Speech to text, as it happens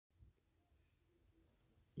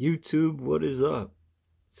YouTube, what is up?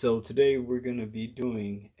 So today we're gonna be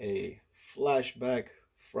doing a flashback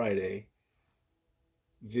Friday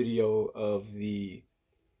video of the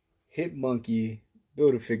Hit Monkey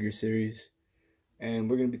Build-A-Figure series, and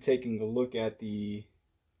we're gonna be taking a look at the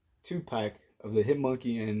 2-pack of the Hit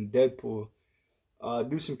Monkey and Deadpool.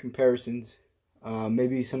 Do some comparisons.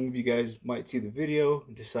 Maybe some of you guys might see the video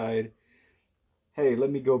and decide, hey, let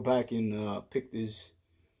me go back and pick this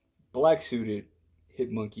black suited Hit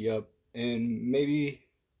Monkey up, and maybe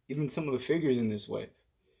even some of the figures in this wave.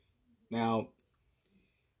 Now,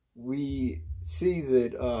 we see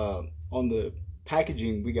that on the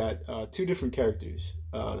packaging we got two different characters.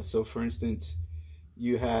 So for instance,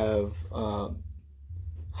 you have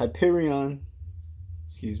Hyperion,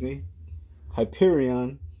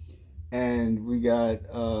 and we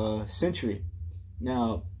got Sentry.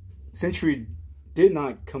 Now, Sentry did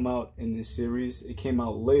not come out in this series. It came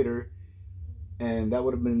out later, and that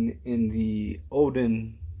would have been in the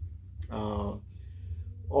Odin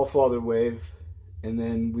All-Father wave. And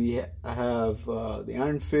then we have the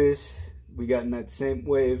Iron Fist we got in that same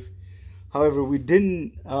wave. However, we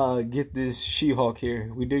didn't get this She-Hulk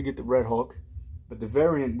here. We did get the Red Hulk, but the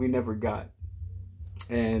variant we never got.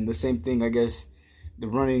 And the same thing, I guess, the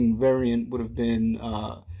running variant would have been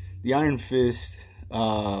the Iron Fist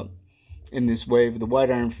in this wave, the White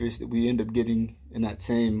Iron Fist that we end up getting in that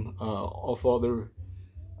same All-Father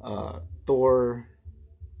Thor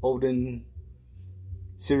Odin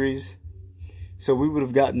series. So we would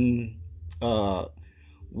have gotten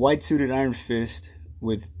white suited Iron Fist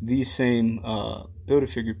with these same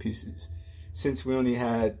Build-A-Figure pieces, since we only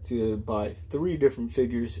had to buy 3 different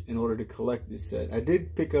figures in order to collect this set. I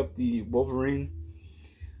did pick up the Wolverine.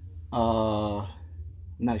 Not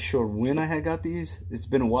sure when I had got these. It's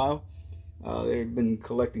been a while. They've been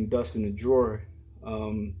collecting dust in a drawer.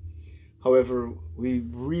 However,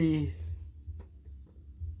 we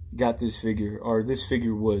got this figure, or this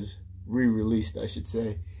figure was re-released, I should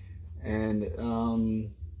say.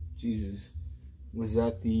 And Jesus, was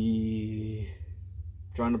that the,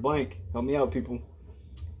 drawing a blank, help me out, people.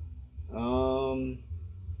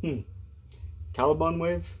 Caliban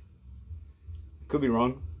wave, could be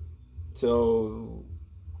wrong. So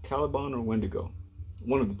Caliban or Wendigo,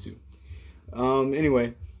 one of the two.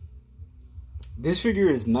 Anyway, this figure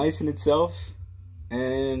is nice in itself,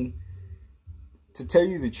 and to tell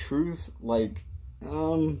you the truth, like,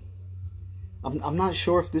 I'm not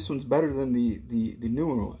sure if this one's better than the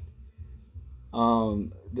newer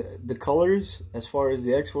one. The colors, as far as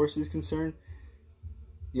the X-Force is concerned,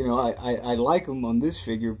 you know, I like them on this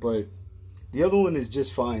figure, but the other one is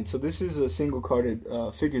just fine. So this is a single carded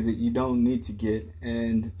figure that you don't need to get,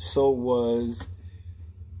 and so was,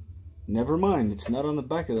 never mind, it's not on the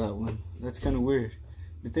back of that one. That's kind of weird.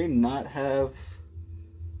 Did they not have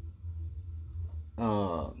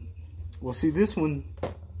well, see, this one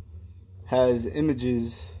has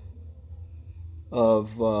images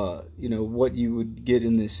of you know, what you would get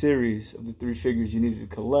in this series of the 3 figures you needed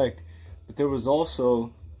to collect, but there was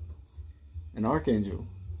also an Archangel,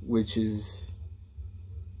 which is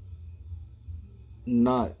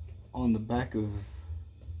not on the back of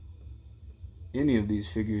any of these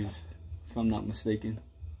figures, if I'm not mistaken.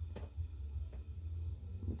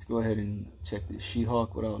 Let's go ahead and check this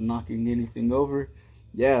She-Hulk without knocking anything over.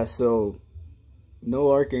 Yeah, so no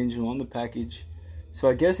Archangel on the package. So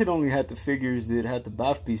I guess it only had the figures that had the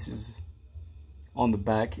BAF pieces on the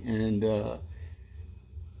back, and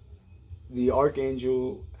the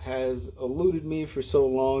Archangel has eluded me for so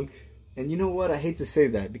long. And you know what? I hate to say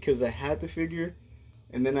that, because I had the figure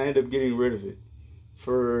and then I ended up getting rid of it.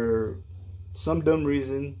 For some dumb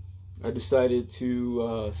reason, I decided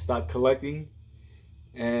to stop collecting,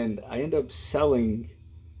 and I ended up selling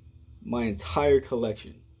my entire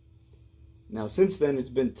collection. Now, since then, it's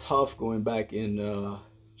been tough going back and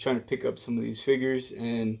trying to pick up some of these figures,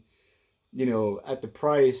 and you know, at the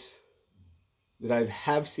price that I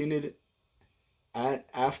have seen it at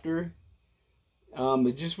after,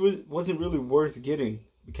 it just wasn't really worth getting,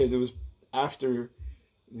 because it was after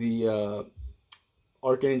the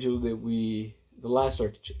Archangel that the last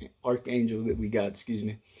Archangel that we got, excuse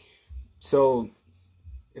me. So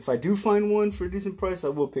if I do find one for a decent price, I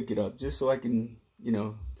will pick it up, just so I can, you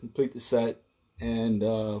know, complete the set and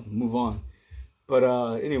move on. But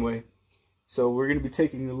anyway, so we're going to be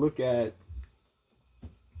taking a look at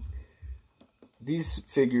these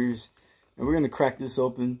figures, and we're going to crack this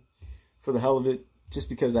open for the hell of it, just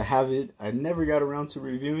because I have it. I never got around to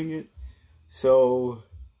reviewing it. So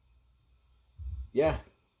yeah,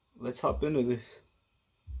 let's hop into this.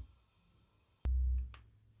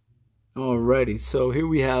 Alrighty, so here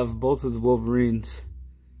we have both of the Wolverines.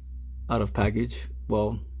 out of package.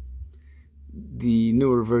 Well, the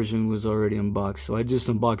newer version was already unboxed, so I just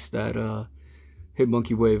unboxed that Hit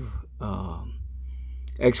Monkey Wave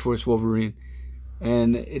X-Force Wolverine,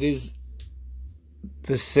 and it is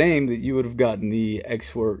the same that you would have gotten the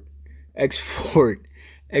X-Force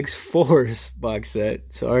box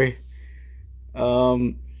set. Sorry.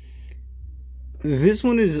 This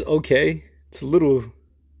one is okay. It's a little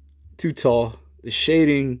too tall. The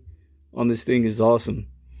shading on this thing is awesome.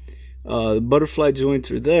 The butterfly joints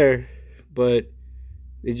are there, but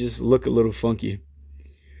they just look a little funky.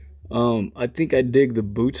 I think I dig the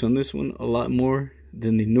boots on this one a lot more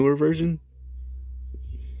than the newer version.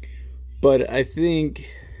 But I think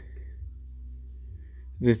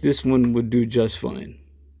that this one would do just fine.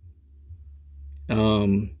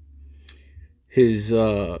 His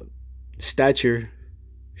stature,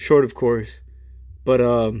 short of course, but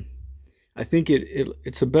I think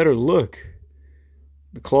it's a better look.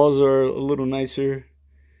 The claws are a little nicer,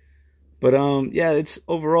 but yeah, it's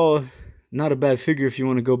overall not a bad figure if you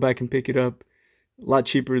want to go back and pick it up. A lot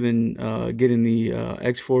cheaper than getting the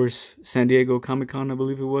X-Force San Diego Comic-Con, I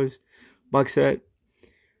believe it was, box set.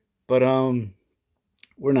 But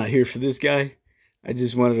we're not here for this guy. I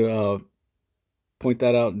just wanted to point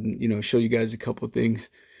that out and, you know, show you guys a couple of things.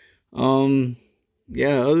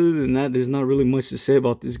 Yeah, other than that, there's not really much to say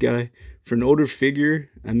about this guy. For an older figure,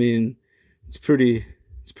 I mean, it's pretty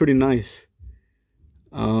nice.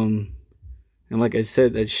 And like I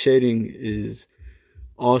said, that shading is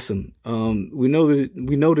awesome. We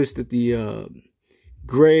noticed that the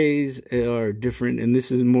grays are different, and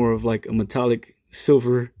this is more of like a metallic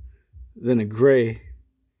silver than a gray.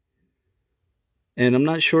 And I'm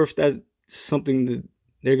not sure if that's something that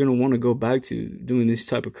they're going to want to go back to, doing these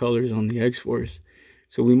type of colors on the X-Force.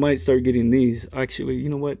 So we might start getting these. Actually, you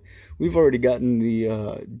know what? We've already gotten the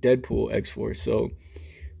Deadpool X-Force, so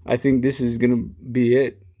I think this is going to be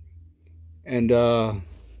it. And,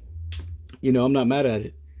 you know, I'm not mad at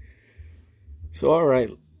it. So, all right,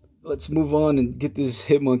 let's move on and get this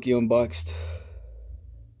Hit Monkey unboxed.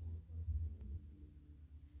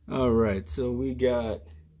 All right, so we got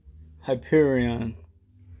Hyperion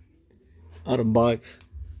out of box,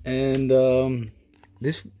 and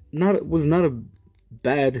this was not a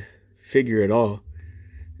bad figure at all.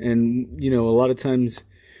 And you know, a lot of times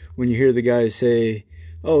when you hear the guys say,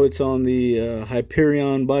 oh, it's on the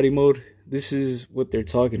Hyperion body mode, this is what they're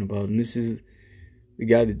talking about, and this is the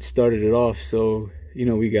guy that started it off. So you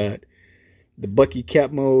know, we got the Bucky cap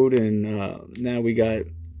mode, and now we got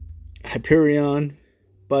Hyperion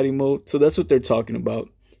body mode. So that's what they're talking about.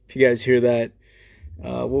 If you guys hear that,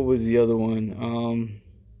 what was the other one?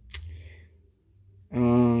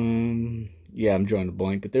 Yeah, I'm drawing a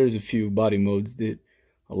blank, but there's a few body modes that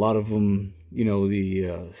a lot of them, you know,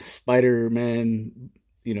 the Spider-Man,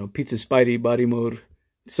 you know, Pizza Spidey body mode,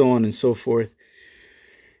 so on and so forth.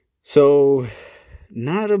 So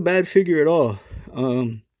not a bad figure at all.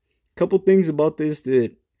 Couple things about this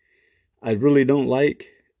that I really don't like,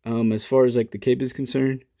 as far as like the cape is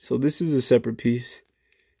concerned. So this is a separate piece,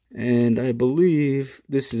 and I believe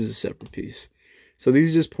this is a separate piece. So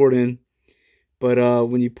these just poured in, but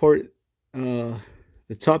when you port the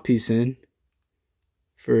top piece in,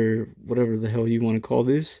 for whatever the hell you want to call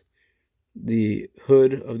this, the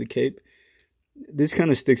hood of the cape, this kind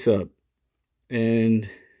of sticks up. And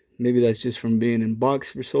maybe that's just from being in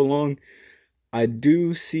box for so long. I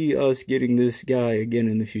do see us getting this guy again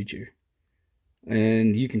in the future,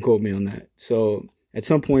 and you can quote me on that. So at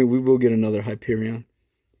some point we will get another Hyperion,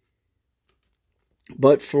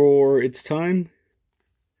 but for its time,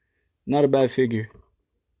 not a bad figure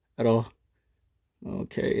at all.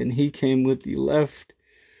 Okay, and he came with the left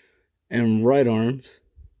and right arms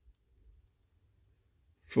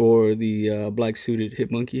for the black suited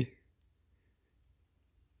Hit Monkey.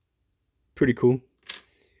 Pretty cool.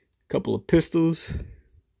 Couple of pistols.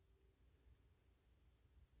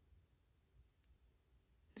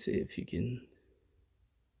 Let's see if you can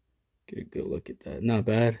get a good look at that. Not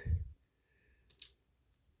bad.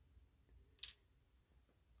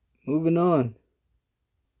 Moving on.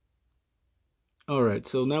 Alright,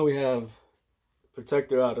 so now we have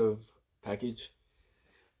Protector out of package.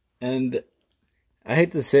 And I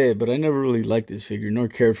hate to say it, but I never really liked this figure, nor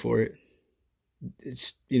cared for it.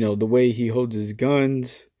 It's, you know, the way he holds his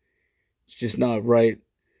guns, it's just not right.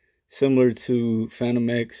 Similar to Phantom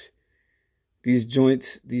X. These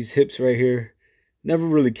joints, these hips right here, never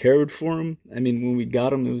really cared for him. I mean, when we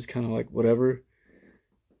got him, it was kind of like whatever.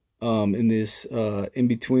 In this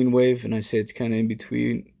in-between wave, and I say it's kind of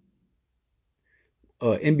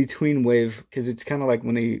in-between wave, because it's kind of like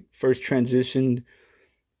when they first transitioned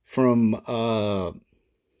from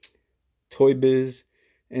Toy Biz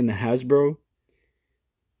and the Hasbro.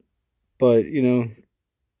 But, you know,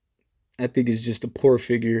 I think it's just a poor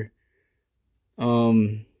figure.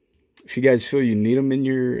 If you guys feel you need them in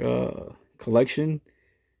your collection,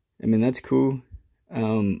 I mean, that's cool.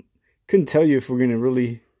 Couldn't tell you if we're gonna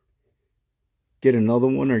really get another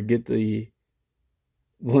one or get the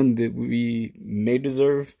one that we may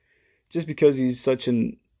deserve, just because he's such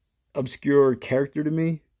an obscure character to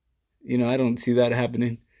me. You know, I don't see that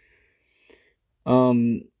happening.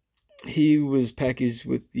 He was packaged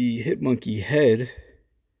with the Hit Monkey head,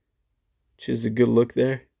 which is a good look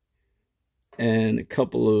there, and a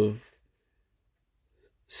couple of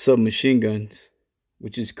submachine guns,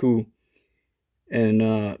 which is cool.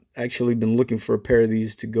 And actually been looking for a pair of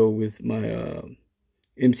these to go with my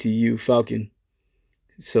MCU Falcon.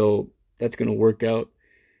 So that's going to work out.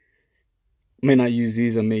 I may not use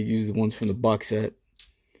these. I may use the ones from the box set.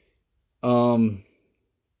 One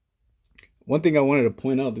thing I wanted to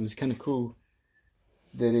point out that was kind of cool,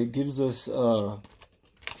 that it gives us a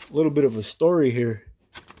little bit of a story here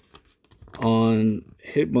on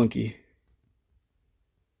Hit Monkey.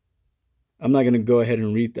 I'm not going to go ahead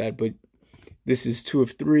and read that, but this is 2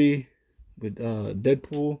 of 3 with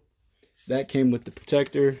Deadpool. That came with the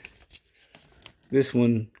Protector. This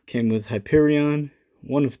one came with Hyperion,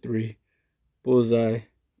 1 of 3. Bullseye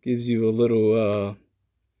gives you a little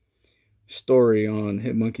story on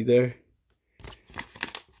Hit Monkey there.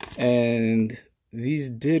 And these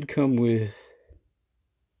did come with,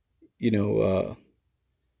 you know,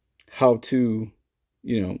 how to,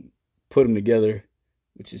 you know, put them together,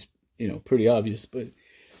 which is, you know, pretty obvious. But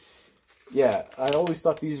yeah, I always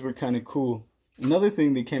thought these were kind of cool. Another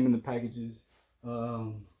thing that came in the packages,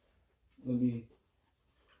 let me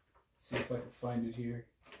see if I can find it here.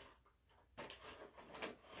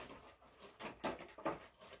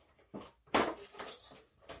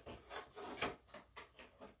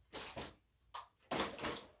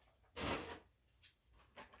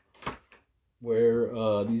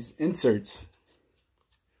 Where these inserts,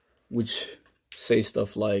 which say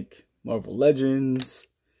stuff like Marvel Legends,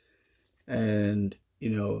 and,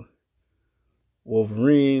 you know,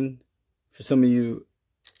 Wolverine. For some of you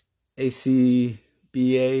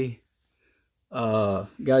ACBA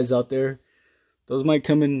guys out there, those might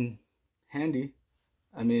come in handy.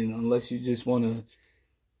 I mean, unless you just want to,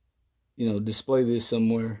 you know, display this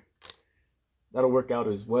somewhere, that'll work out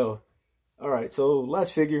as well. All right, so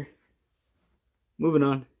last figure. Moving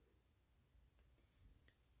on.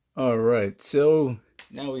 All right, so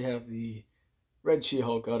now we have the Red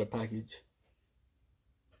She-Hulk out of package.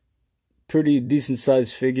 Pretty decent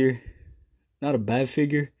sized figure. Not a bad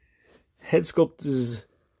figure. Head sculpt is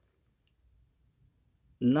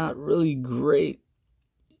not really great.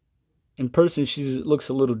 In person, she looks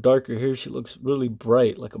a little darker. Here she looks really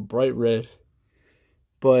bright, like a bright red.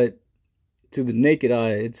 But to the naked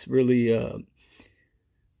eye, it's really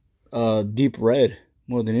deep red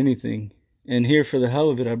more than anything. And here, for the hell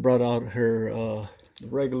of it, I brought out her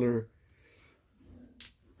regular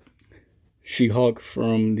She-Hulk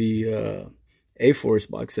from the A-Force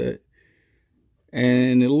box set.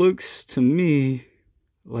 And it looks to me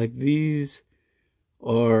like these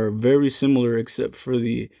are very similar, except for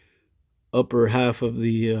the upper half of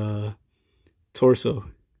the torso.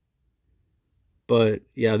 But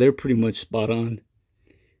yeah, they're pretty much spot on.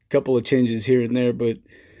 A couple of changes here and there, but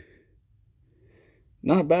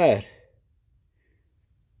not bad.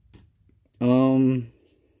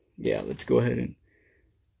 Yeah, let's go ahead and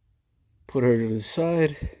put her to the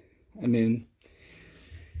side. I mean,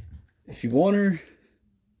 if you want her,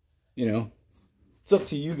 you know, it's up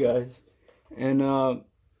to you guys. And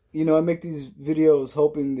you know, I make these videos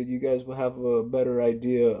hoping that you guys will have a better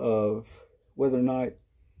idea of whether or not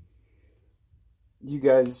you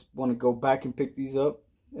guys want to go back and pick these up.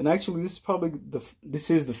 And actually, this is probably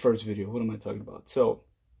this is the first video. What am I talking about? So,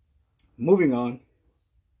 moving on.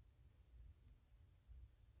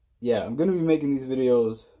 Yeah, I'm gonna be making these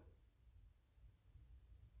videos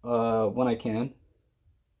when I can,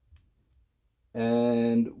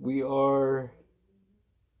 and we are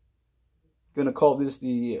gonna call this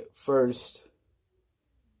the first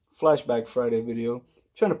Flashback Friday video. I'm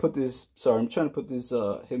trying to put this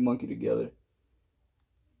Hit Monkey together.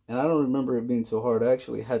 And I don't remember it being so hard. I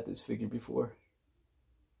actually had this figure before.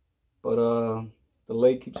 But the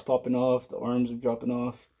leg keeps popping off, the arms are dropping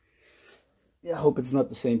off. Yeah, I hope it's not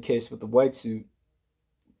the same case with the white suit.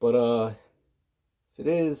 But if it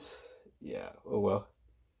is, yeah, oh well.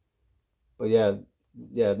 But yeah,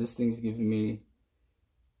 this thing's giving me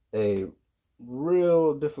a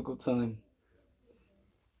real difficult time.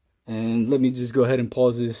 And let me just go ahead and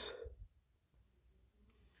pause this.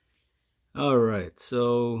 All right,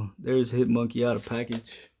 so there's Hit Monkey out of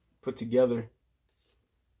package, put together,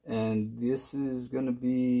 and this is gonna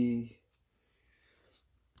be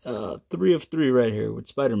 3 of 3 right here with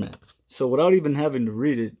Spider-Man. So without even having to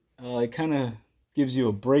read it, it kind of gives you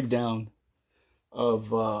a breakdown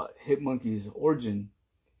of Hit Monkey's origin.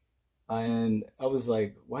 And I was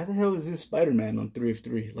like, why the hell is this Spider-Man on 3 of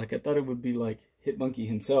 3? Like, I thought it would be like Hit Monkey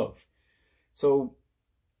himself. So,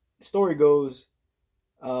 story goes,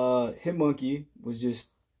 Hit Monkey was just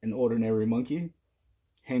an ordinary monkey,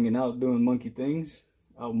 hanging out doing monkey things,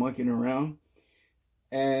 out monkeying around.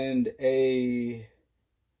 And an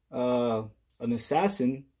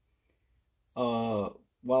assassin,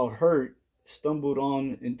 while hurt, stumbled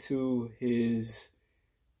on into his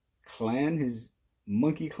clan, his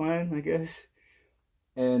monkey clan, I guess.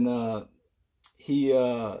 And he,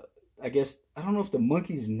 I guess, I don't know if the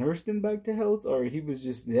monkeys nursed him back to health or he was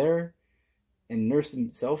just there and nursed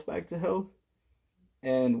himself back to health.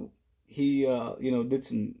 And he, did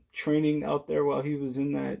some training out there while he was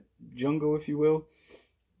in that jungle, if you will.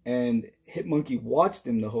 And Hit Monkey watched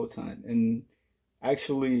him the whole time and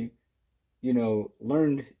actually,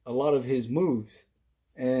 learned a lot of his moves.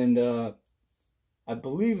 And I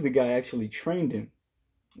believe the guy actually trained him.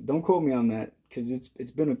 Don't quote me on that, because it's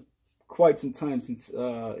been quite some time since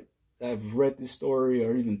I've read this story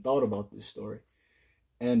or even thought about this story.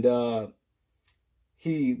 And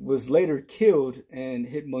he was later killed, and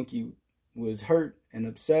Hit Monkey was hurt and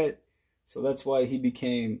upset. So that's why he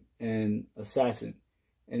became an assassin.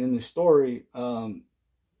 And in the story,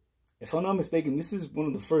 if I'm not mistaken, this is one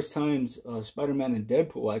of the first times Spider-Man and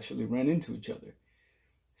Deadpool actually ran into each other.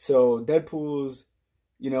 So Deadpool's,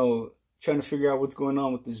 trying to figure out what's going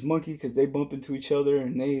on with this monkey, because they bump into each other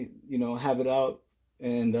and they, have it out.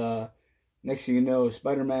 And next thing you know,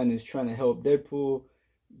 Spider-Man is trying to help Deadpool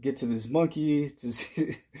get to this monkey to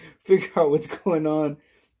figure out what's going on.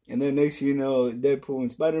 And then next thing you know, Deadpool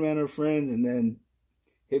and Spider-Man are friends, and then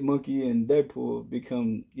Hit Monkey and Deadpool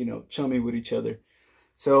become, chummy with each other.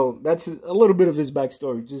 So that's a little bit of his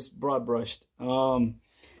backstory, just broad brushed.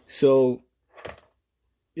 So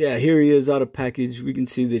yeah, here he is out of package. We can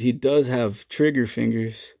see that he does have trigger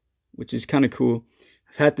fingers, which is kind of cool.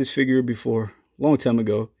 I've had this figure before, a long time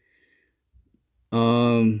ago.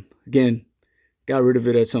 Again, got rid of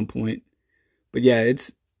it at some point. But yeah,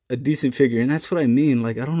 it's a decent figure, and that's what I mean.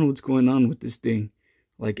 Like, I don't know what's going on with this thing.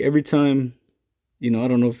 Like, every time, I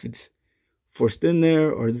don't know if it's forced in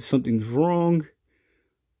there or something's wrong.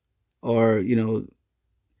 Or,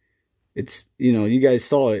 it's, you guys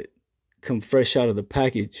saw it come fresh out of the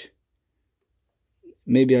package.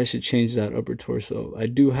 Maybe I should change that upper torso. I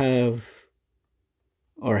do have,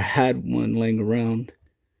 or had one laying around.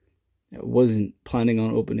 I wasn't planning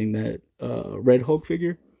on opening that Red Hulk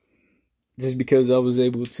figure, just because I was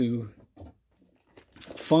able to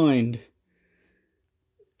find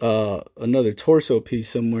another torso piece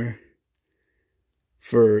somewhere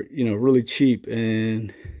for, really cheap,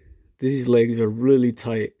 and these legs are really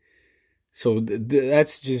tight. So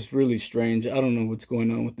that's just really strange. I don't know what's going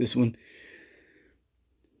on with this one.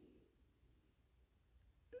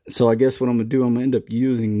 So I guess what I'm going to do, I'm going to end up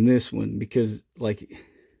using this one, because like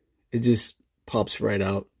it just pops right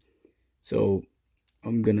out. So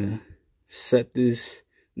I'm going to set this.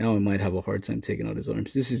 Now I might have a hard time taking out his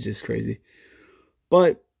arms. This is just crazy.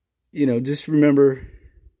 But, just remember,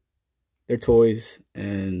 they're toys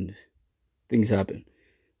and things happen.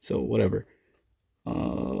 So whatever.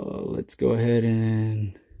 Let's go ahead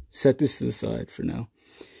and set this to the side for now.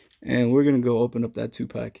 And we're going to go open up that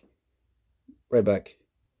 2-pack. Right back.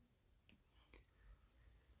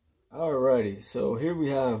 Alrighty, so here we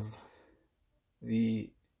have the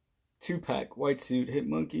 2-pack white suit Hit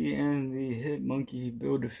Monkey and the Hit Monkey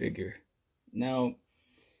Build-A-Figure. Now,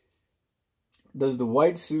 does the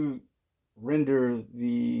white suit render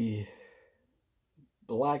the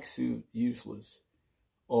black suit useless?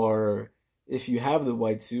 Or if you have the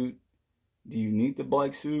white suit, do you need the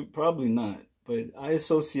black suit? Probably not. But I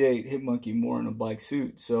associate Hit Monkey more in a black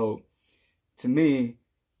suit. So to me,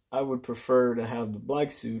 I would prefer to have the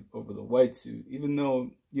black suit over the white suit. Even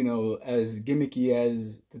though, as gimmicky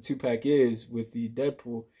as the 2-pack is with the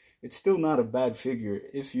Deadpool, it's still not a bad figure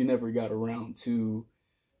if you never got around to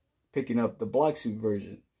picking up the black suit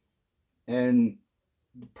version. And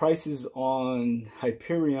the prices on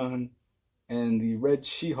Hyperion and the Red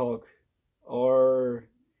She-Hulk are,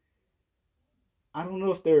 I don't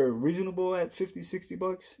know if they're reasonable at 50, 60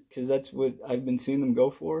 bucks, because that's what I've been seeing them go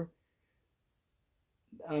for.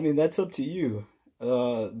 I mean, that's up to you.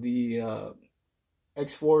 The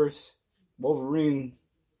X-Force, Wolverine,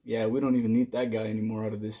 yeah, we don't even need that guy anymore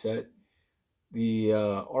out of this set. the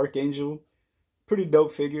Archangel. Pretty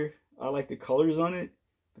dope figure. I like the colors on it.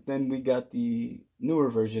 But then we got the newer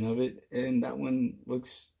version of it, and that one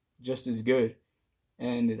looks just as good.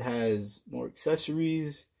 And it has more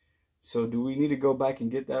accessories. So do we need to go back and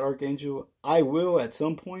get that Archangel? I will at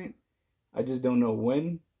some point. I just don't know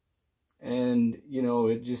when. And, you know,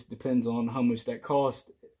 it just depends on how much that costs,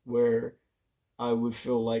 where I would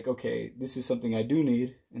feel like, okay, this is something I do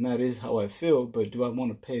need, and that is how I feel, but do I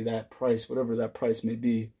want to pay that price, whatever that price may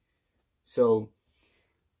be? So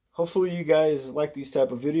hopefully you guys like these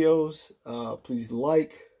type of videos. Please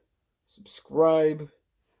like, subscribe,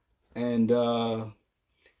 and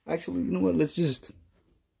actually, you know what? Let's just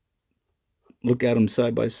look at them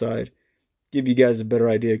side by side. Give you guys a better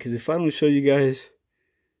idea. Because if I don't show you guys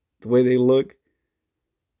the way they look,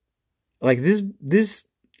 like this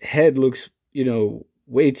head looks, you know,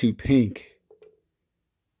 way too pink.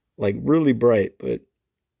 Like really bright,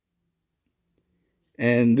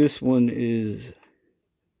 and this one is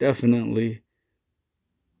definitely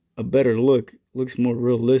a better look. Looks more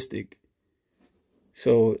realistic.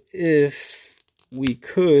 So if we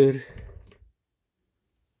could,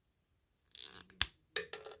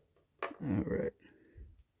 all right.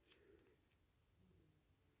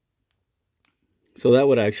 So that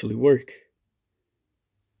would actually work.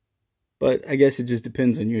 But I guess it just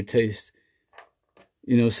depends on your taste.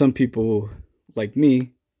 You know, some people like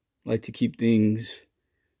me like to keep things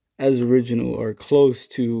as original or close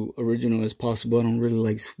to original as possible. I don't really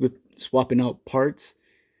like swapping out parts.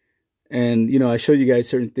 And, you know, I show you guys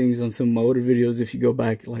certain things on some of my older videos if you go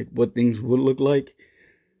back, like what things would look like.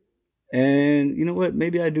 And you know what?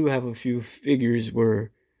 Maybe I do have a few figures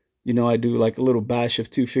where, you know, I do like a little bash of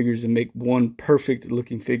 2 figures and make one perfect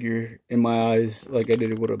looking figure in my eyes. Like I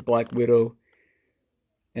did it with a Black Widow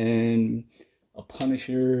and a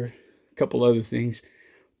Punisher, a couple other things.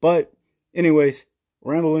 But anyways,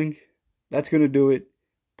 rambling. That's going to do it.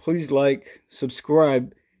 Please like,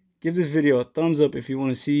 subscribe, give this video a thumbs up if you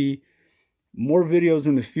want to see more videos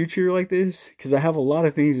in the future like this, because I have a lot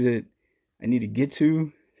of things that I need to get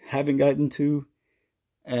to, haven't gotten to,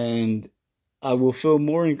 and I will feel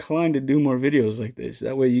more inclined to do more videos like this.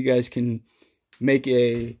 That way you guys can make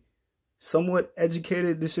a somewhat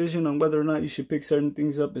educated decision on whether or not you should pick certain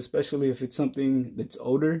things up, especially if it's something that's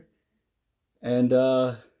older. And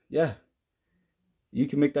yeah, you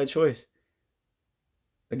can make that choice.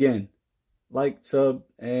 Again, like, sub,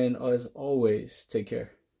 and as always, take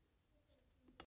care.